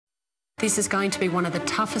This is going to be one of the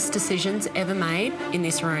toughest decisions ever made in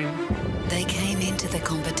this room. They came into the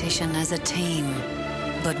competition as a team,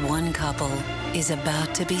 but one couple is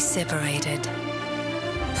about to be separated.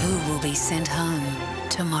 Who will be sent home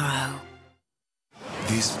tomorrow?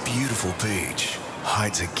 This beautiful beach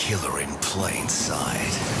hides a killer in plain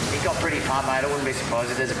sight. He got pretty far, mate. I wouldn't be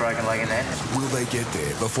surprised if there's a broken leg in there. Will they get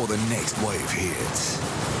there before the next wave hits?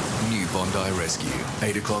 New Bondi Rescue,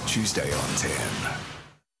 8 o'clock Tuesday on 10.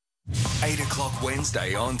 8 o'clock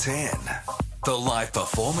Wednesday on 10. The live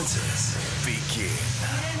performances begin.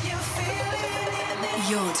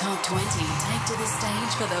 Your top 20 take to the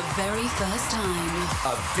stage for the very first time.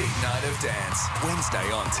 A big night of dance,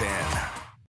 Wednesday on 10.